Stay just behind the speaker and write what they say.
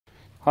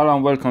Hello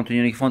and welcome to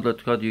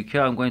uniquephone.co.uk.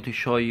 I'm going to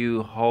show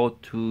you how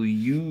to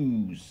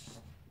use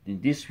in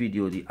this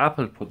video the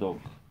Apple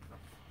product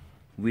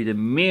with a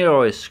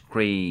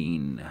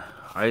MiraScreen.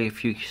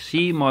 If you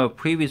see my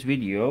previous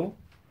video,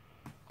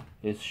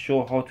 it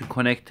shows how to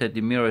connect the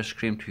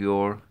MiraScreen to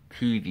your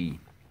TV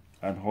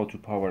and how to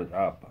power it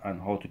up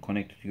and how to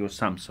connect it to your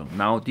Samsung.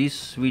 Now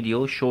this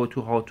video shows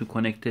you how to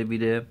connect it with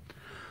the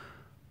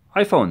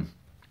iPhone.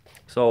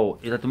 So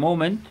at the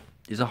moment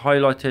it's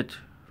highlighted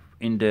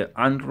in the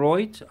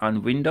Android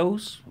and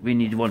Windows. We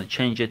want to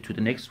change it to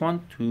the next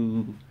one,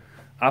 to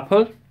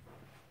Apple.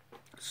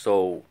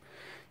 So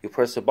you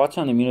press the button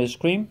on the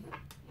MiraScreen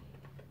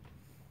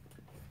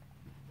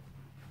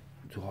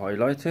to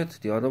highlight it.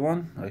 The other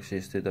one, actually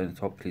it's still on the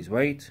top, please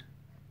wait.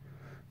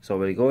 So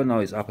there you go, now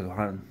it's Apple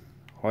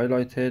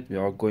highlighted. We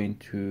are going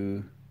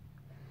to,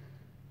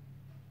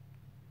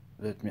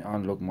 let me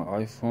unlock my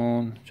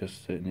iPhone,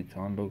 just need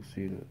to unlock,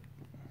 see that.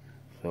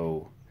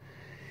 So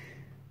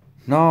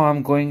now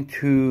I'm going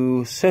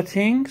to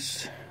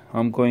settings,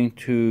 I'm going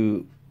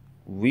to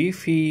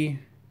Wi-Fi,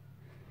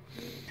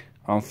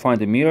 and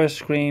find the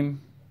MiraScreen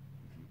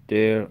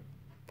there,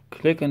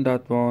 click on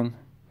that one,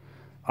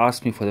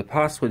 ask me for the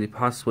password. The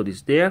password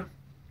is there.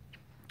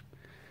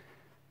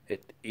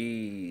 It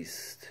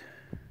is,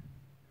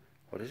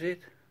 what is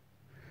it?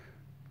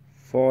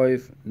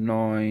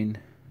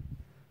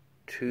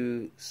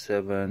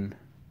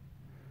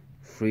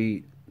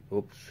 59273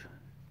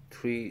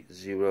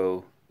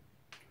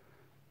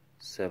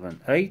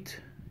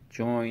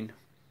 join.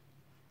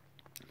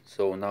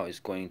 So now it's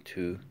going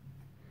to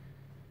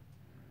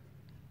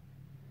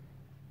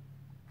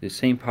the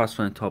same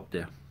password on top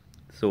there.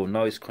 So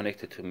now it's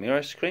connected to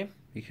MiraScreen.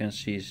 You can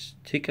see it's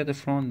tick at the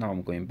front. Now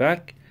I'm going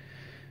back,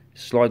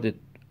 slide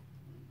it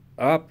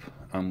up,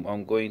 and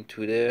I'm going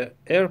to the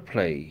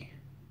AirPlay.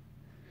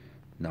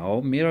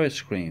 Now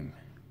MiraScreen,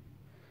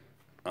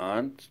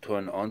 and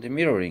turn on the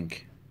mirroring.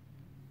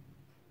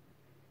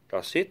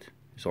 That's it,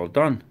 it's all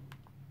done.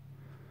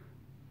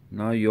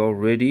 Now you're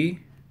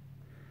ready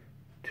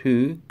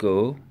to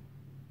go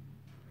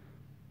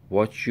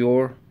watch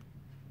your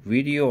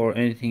video or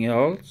anything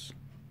else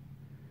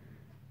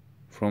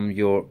from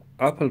your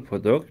Apple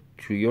product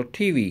to your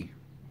TV.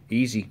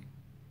 Easy.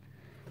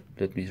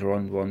 Let me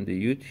run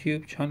the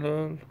YouTube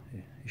channel.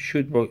 It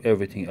should work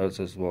everything else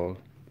as well.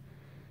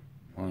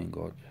 My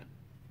God.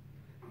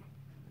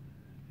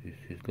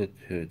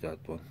 Let's hear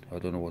that one. I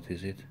don't know what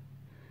is it.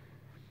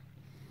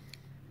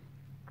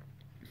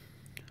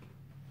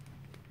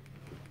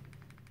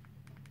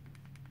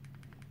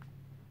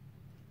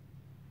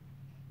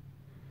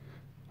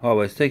 Oh,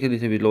 it's taking a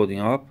little bit loading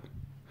up.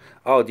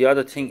 Oh, the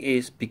other thing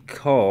is,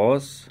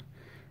 because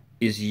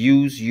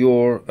use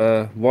your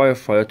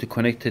Wi-Fi to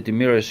connect the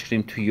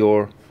MiraScreen to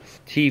your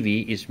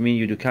TV, it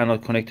means you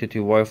cannot connect it to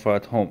Wi-Fi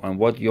at home. And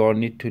what you all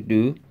need to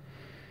do,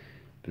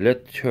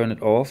 let's turn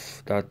it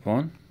off, that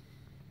one.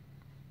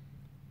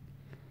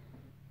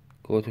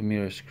 Go to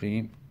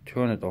MiraScreen,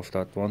 turn it off,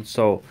 that one.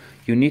 So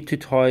you need to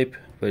type,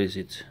 where is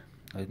it?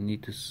 I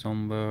need to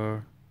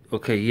somewhere,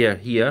 okay,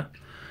 here,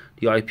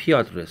 the IP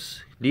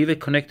address. Leave it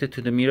connected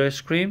to the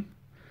MiraScreen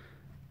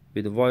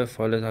with the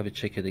Wi-Fi. Let's have it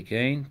check it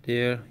again.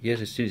 There, yes,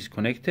 it still is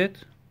connected.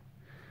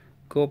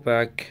 Go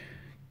back,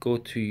 go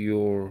to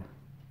your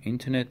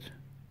internet,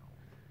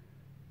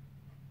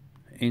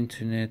 and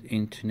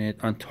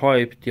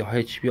type the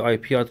HP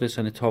IP address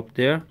on the top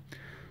there,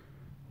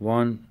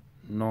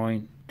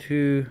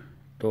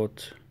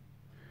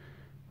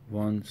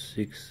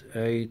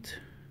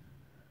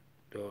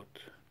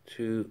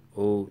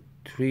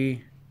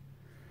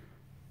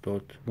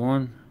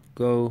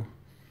 go.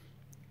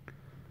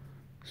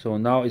 So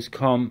now it's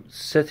come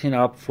setting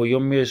up for your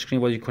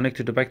MiraScreen. What you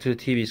connected back to the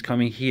TV is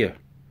coming here.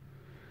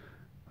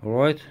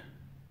 Alright,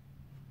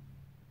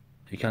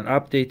 you can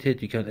update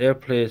it, you can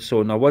AirPlay it.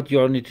 So now what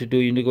you all need to do,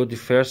 you need to go to the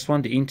first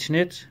one, the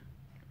internet,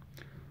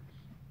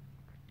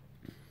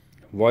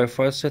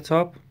 Wi-Fi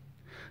setup,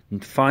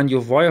 and find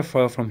your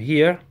Wi-Fi from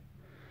here,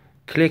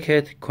 click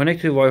it,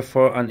 connect to the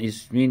Wi-Fi, and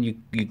it means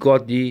you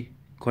got the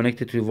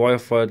connected to the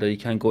Wi-Fi that you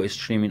can go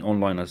streaming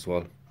online as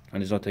well,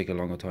 and it's not take a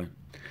longer time.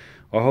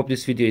 I hope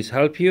this video is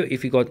help you.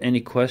 If you got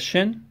any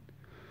question,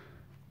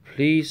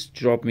 please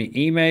drop me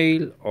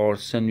email or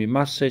send me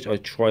message. I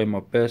try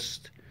my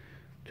best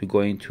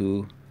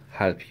to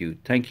help you.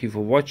 Thank you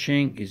for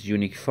watching. It's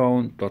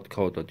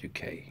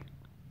uniquephone.co.uk.